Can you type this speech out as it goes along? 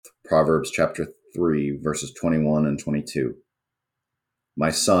Proverbs chapter 3, verses 21 and 22. My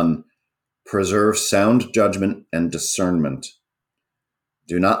son, preserve sound judgment and discernment.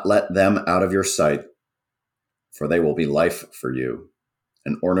 Do not let them out of your sight, for they will be life for you,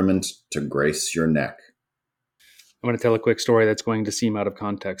 an ornament to grace your neck. I'm going to tell a quick story that's going to seem out of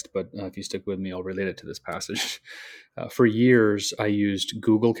context, but if you stick with me, I'll relate it to this passage. For years, I used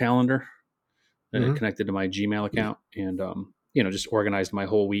Google Calendar connected to my Gmail account, and just organized my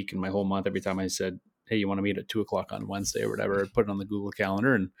whole week and my whole month. Every time I said, "Hey, you want to meet at 2:00 on Wednesday or whatever," I'd put it on the Google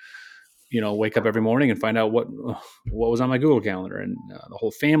Calendar, and wake up every morning and find out what was on my Google Calendar. And the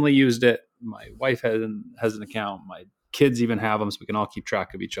whole family used it. My wife has an account. My kids even have them, so we can all keep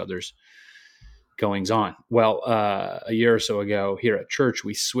track of each other's goings on. Well, a year or so ago here at church,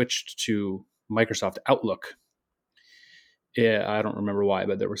 we switched to Microsoft Outlook. Yeah, I don't remember why,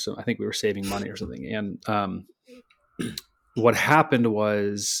 but there was I think we were saving money or something. And what happened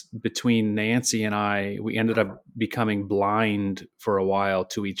was, between Nancy and I, we ended up becoming blind for a while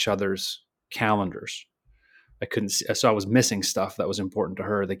to each other's calendars. I couldn't see, so I was missing stuff that was important to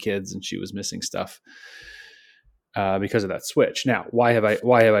her, the kids, and she was missing stuff because of that switch. Now, why have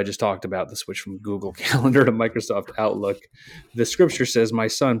I just talked about the switch from Google Calendar to Microsoft Outlook? The scripture says, "My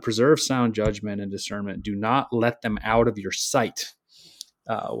son, preserve sound judgment and discernment. Do not let them out of your sight."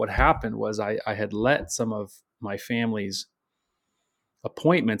 What happened was I had let some of my family's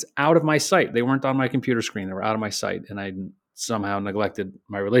appointments out of my sight. They weren't on my computer screen. They were out of my sight. And I somehow neglected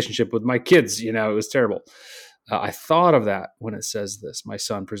my relationship with my kids. It was terrible. I thought of that when it says this: "My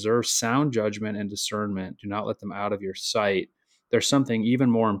son, preserve sound judgment and discernment. Do not let them out of your sight." There's something even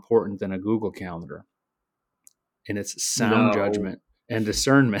more important than a Google Calendar, and it's sound judgment and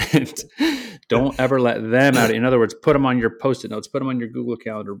discernment. Don't ever let them out. In other words, put them on your Post-it notes, put them on your Google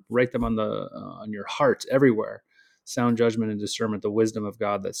Calendar, write them on your heart, everywhere. Sound judgment and discernment, the wisdom of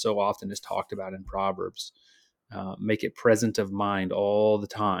God that so often is talked about in Proverbs. Make it present of mind all the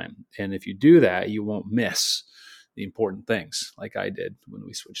time. And if you do that, you won't miss the important things like I did when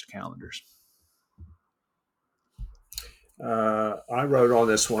we switched calendars. I wrote on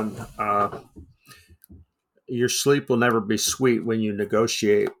this one, your sleep will never be sweet when you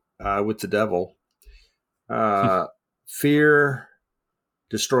negotiate with the devil. Fear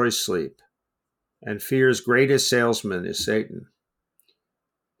destroys sleep, and fear's greatest salesman is Satan.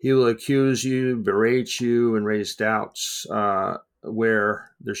 He will accuse you, berate you, and raise doubts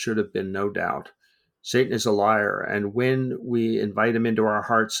where there should have been no doubt. Satan is a liar, and when we invite him into our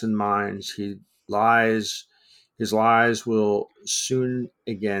hearts and minds, his lies will soon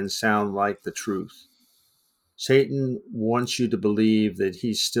again sound like the truth. Satan wants you to believe that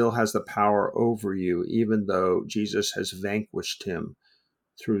he still has the power over you, even though Jesus has vanquished him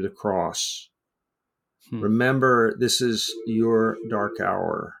through the cross. Remember, this is your dark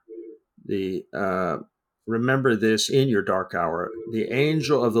hour. Remember this in your dark hour. The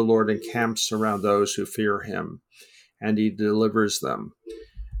angel of the Lord encamps around those who fear him, and he delivers them.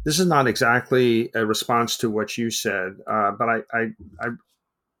 This is not exactly a response to what you said, but I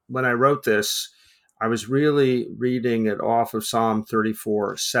when I wrote this, I was really reading it off of Psalm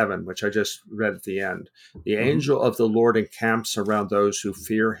 34:7, which I just read at the end. The angel of the Lord encamps around those who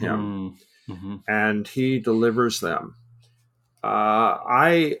fear him, and he delivers them.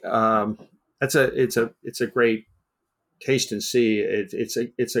 It's a great taste and see.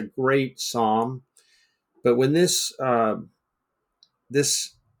 It's a great psalm, but when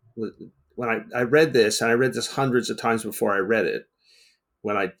when I read this, and I read this hundreds of times before I read it,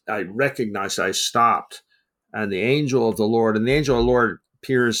 when I recognized, I stopped, and the angel of the Lord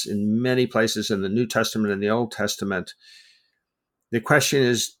appears in many places in the New Testament and the Old Testament. The question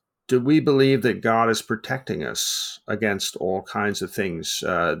is, do we believe that God is protecting us against all kinds of things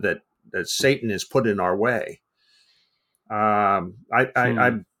that Satan has put in our way? I'm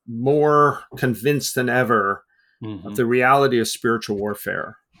more convinced than ever of the reality of spiritual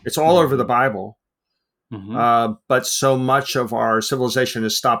warfare. It's all over the Bible. But so much of our civilization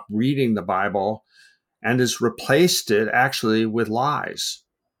has stopped reading the Bible and has replaced it actually with lies.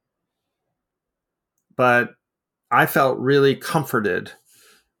 But I felt really comforted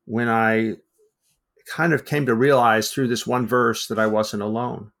when I kind of came to realize through this one verse that I wasn't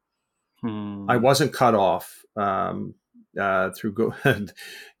alone. I wasn't cut off through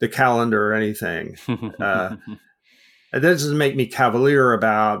the calendar or anything. It doesn't make me cavalier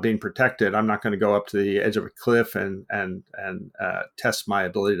about being protected. I'm not going to go up to the edge of a cliff and test my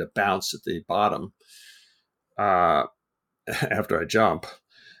ability to bounce at the bottom after I jump.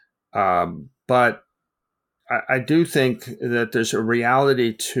 But I do think that there's a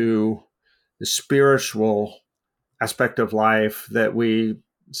reality to the spiritual aspect of life that we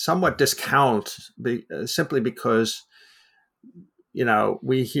somewhat discount simply because,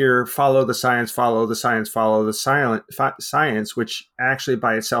 we hear follow the science, follow the science, follow the science, which actually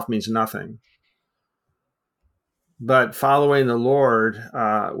by itself means nothing. But following the Lord,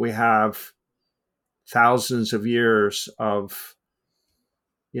 we have thousands of years of,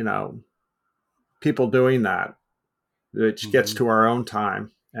 people doing that, which gets to our own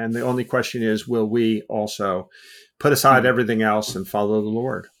time. And the only question is, will we also put aside everything else and follow the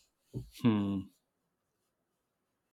Lord?